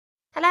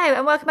Hello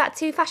and welcome back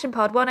to Fashion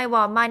Pod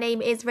 101. My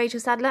name is Rachel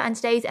Sadler and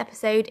today's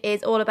episode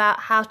is all about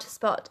how to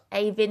spot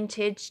a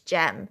vintage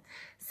gem.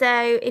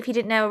 So if you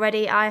didn't know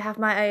already, I have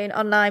my own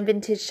online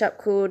vintage shop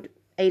called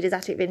Ada's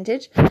Attic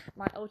Vintage,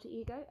 my alter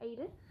ego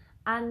Ada,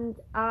 and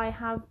I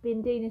have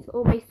been doing this for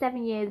almost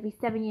 7 years. It'll be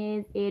 7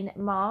 years in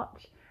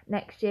March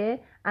next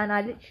year, and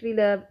I literally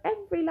love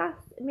every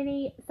last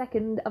mini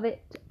second of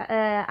it,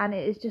 and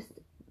it is just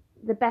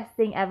the best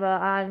thing ever.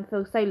 I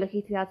feel so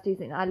lucky to be able to do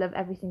something that I love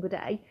every single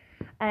day.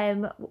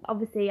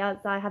 Obviously, as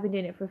I have been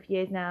doing it for a few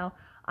years now,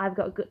 I've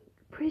got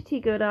pretty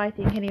good, I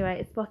think anyway,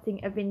 at spotting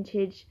a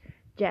vintage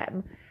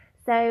gem.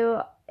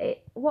 So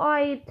what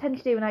I tend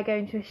to do when I go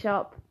into a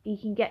shop, you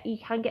can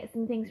get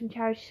some things from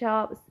charity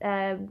shops,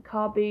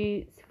 car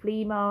boots,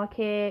 flea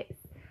markets,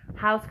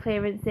 house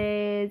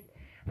clearances.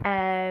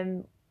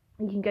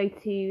 You can go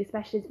to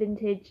specialist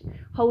vintage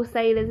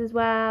wholesalers as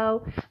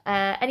well.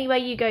 Anywhere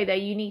you go though,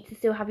 you need to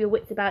still have your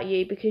wits about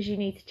you, because you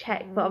need to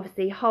check for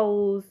obviously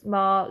holes,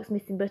 marks,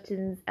 missing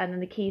buttons, and then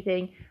the key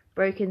thing,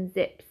 broken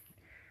zips.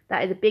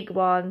 That is a big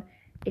one.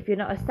 If you're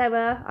not a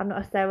sewer, I'm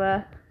not a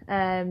sewer,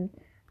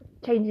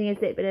 changing a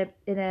zip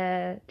in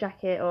a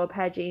jacket or a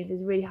pair of jeans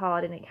is really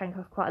hard, and it can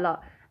cost quite a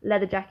lot.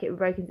 Leather jacket with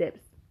broken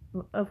zips,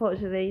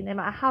 unfortunately, no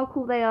matter how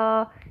cool they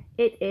are,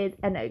 it is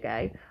a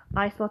no-go.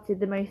 I spotted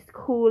the most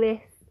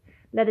coolest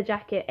leather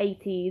jacket,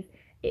 80s.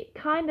 It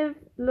kind of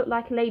looked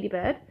like a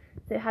ladybird,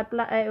 so it had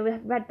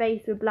red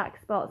base with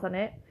black spots on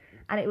it,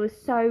 and it was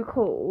so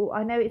cool.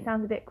 I know it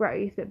sounds a bit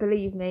gross, but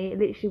believe me, it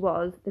literally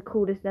was the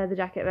coolest leather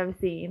jacket I've ever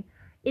seen.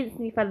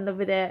 Instantly fell in love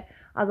with it.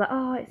 I was like,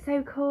 oh, it's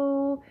so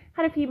cool.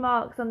 Had a few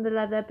marks on the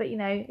leather, but you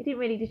know, it didn't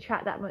really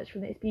detract that much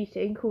from its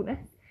beauty and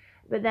coolness.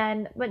 But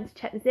then went to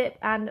check the zip,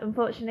 and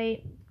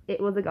unfortunately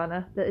it was a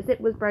goner. The zip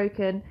was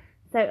broken,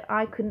 so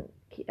I couldn't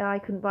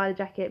buy the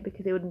jacket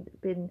because it wouldn't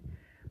have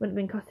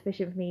been cost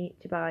efficient for me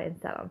to buy and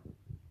sell on.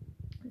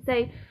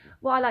 So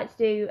what I like to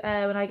do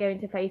when I go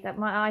into a place, that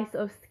my eye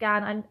sort of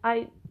scan, and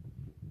I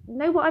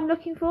know what I'm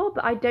looking for,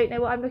 but I don't know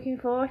what I'm looking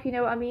for, if you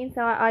know what I mean.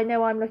 So I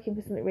know I'm looking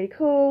for something really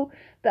cool,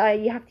 but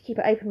you have to keep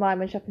an open mind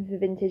when shopping for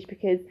vintage,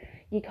 because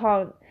you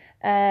can't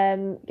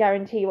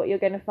guarantee what you're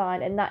going to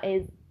find, and that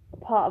is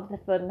part of the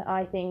fun.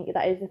 I think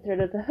that is the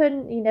thrill of the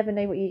hunt. You never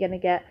know what you're going to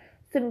get.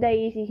 Some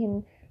days you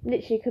can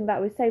literally come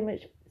back with so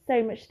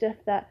much stuff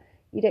that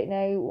you don't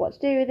know what to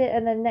do with it,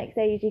 and then next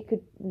days you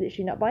could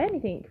literally not buy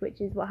anything,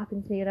 which is what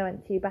happened to me when I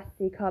went to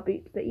Battersea car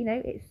boots. But you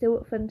know, it's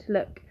still fun to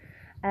look.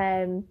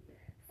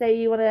 So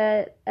you want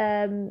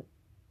to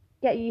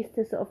get used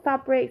to sort of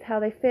fabrics, how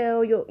they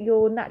feel.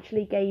 You'll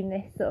naturally gain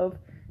this sort of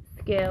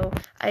skill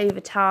over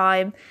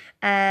time.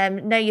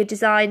 Know your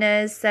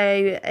designers.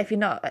 So if you're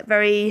not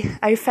very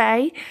au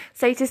fait,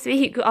 so to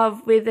speak,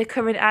 with the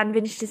current and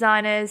vintage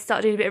designers,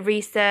 start doing a bit of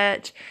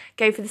research.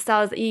 Go for the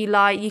styles that you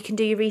like. You can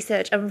do your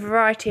research on a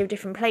variety of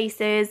different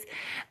places.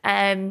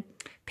 Pinterest,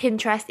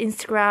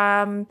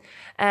 Instagram,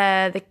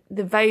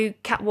 the Vogue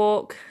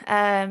catwalk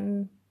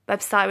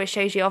website, which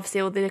shows you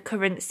obviously all the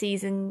current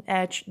season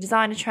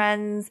designer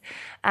trends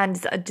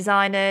and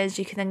designers.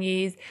 You can then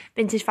use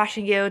Vintage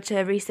Fashion Guild to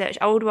research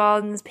old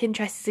ones.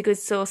 Pinterest is a good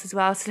source as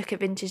well to look at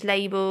vintage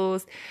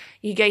labels.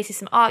 You go to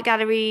some art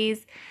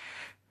galleries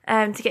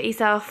to get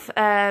yourself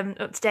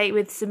up to date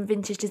with some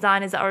vintage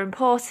designers that are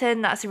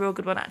important. That's a real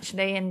good one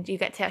actually, and you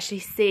get to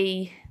actually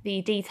see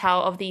the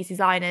detail of these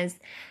designers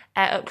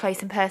up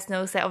close and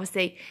personal. So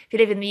obviously if you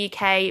live in the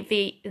UK,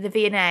 the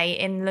V&A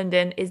in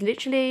London is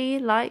literally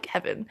like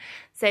heaven.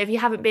 So if you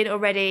haven't been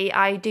already,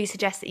 I do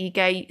suggest that you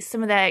go.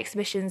 Some of their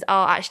exhibitions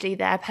are actually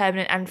there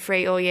permanent and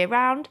free all year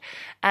round,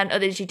 and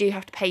others you do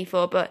have to pay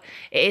for, but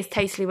it is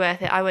totally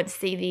worth it. I went to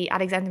see the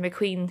Alexander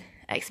McQueen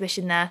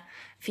exhibition there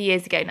a few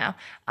years ago now,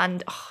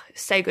 and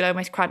it's so good. I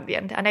almost cried at the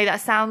end. I know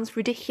that sounds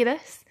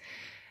ridiculous,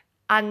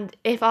 and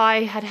if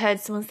I had heard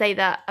someone say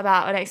that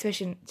about an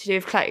exhibition to do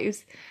with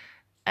clothes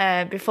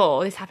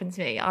before this happened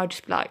to me, I would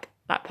just be like,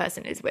 that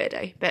person is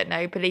weirdo. But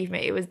no, believe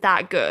me, it was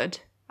that good.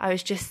 I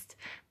was just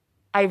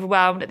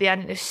overwhelmed at the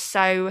end. It was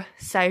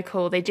so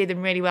cool. They do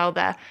them really well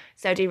there,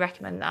 so I do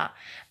recommend that.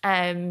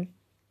 And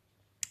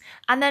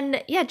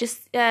then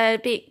just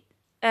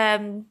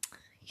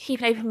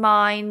keep an open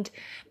mind.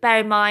 Bear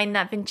in mind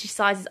that vintage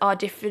sizes are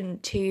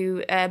different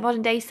to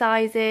modern day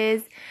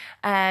sizes.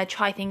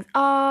 Try things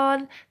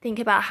on. Think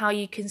about how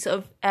you can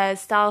sort of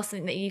style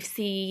something that you've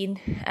seen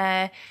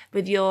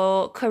with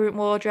your current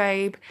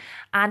wardrobe,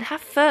 and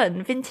have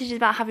fun. Vintage is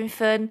about having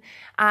fun,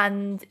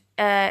 and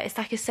it's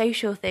like a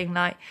social thing.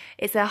 Like,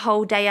 it's a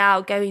whole day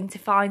out going to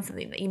find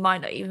something that you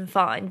might not even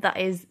find. That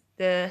is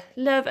the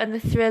love and the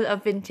thrill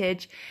of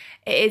vintage.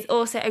 It is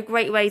also a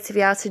great way to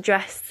be able to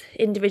dress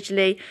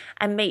individually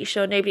and make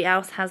sure nobody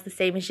else has the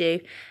same as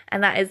you.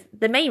 And that is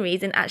the main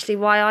reason actually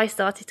why I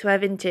started to wear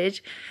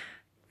vintage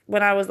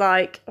when I was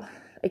like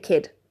a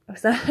kid.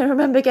 So I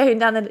remember going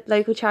down the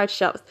local charity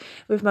shops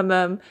with my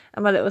mum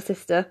and my little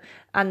sister,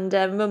 and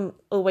mum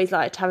always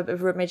liked to have a bit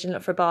of a rummage and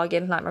look for a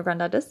bargain like my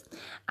granddad does.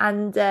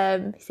 And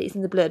it's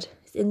in the blood.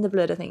 It's in the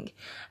blood, I think.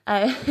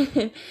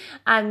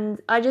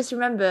 And I just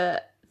remember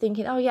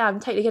thinking, oh yeah, I'm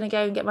totally going to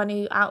go and get my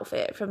new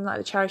outfit from like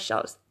the charity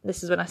shops.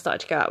 This is when I started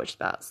to go out, which is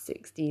about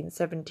 16,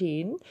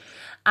 17.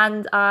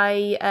 And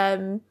I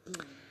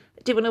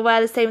didn't want to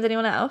wear the same as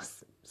anyone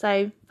else.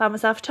 So found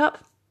myself a top,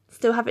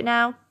 still have it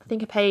now. I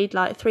think I paid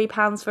like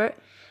 £3 for it,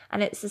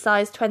 and it's a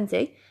size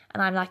 20,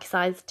 and I'm like a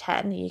size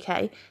 10 in the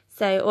UK.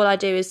 So all I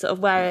do is sort of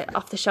wear it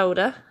off the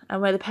shoulder,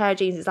 and wear the pair of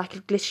jeans. It's like a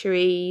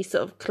glittery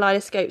sort of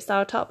kaleidoscope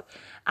style top,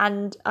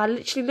 and I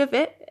literally love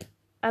it.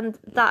 And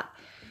that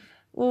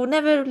will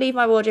never leave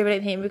my wardrobe or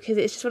anything, because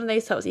it's just one of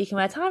those tops that you can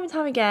wear time and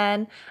time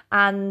again.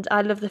 And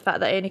I love the fact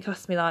that it only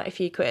cost me like a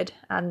few quid,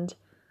 and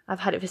I've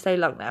had it for so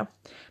long now.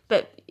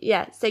 But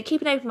yeah, so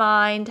keep an open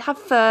mind, have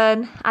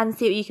fun, and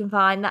see what you can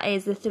find. That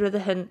is the thrill of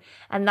the hunt,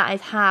 and that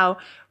is how,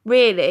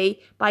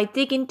 really, by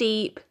digging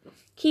deep,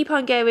 keep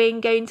on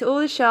going to all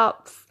the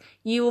shops,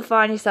 you will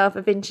find yourself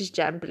a vintage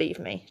gem, believe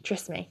me,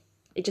 trust me.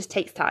 It just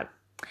takes time.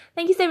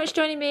 Thank you so much for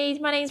joining me.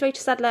 My name's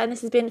Rachel Sadler, and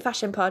this has been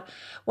Fashion Pod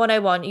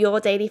 101, your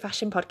daily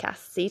fashion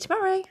podcast. See you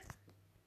tomorrow.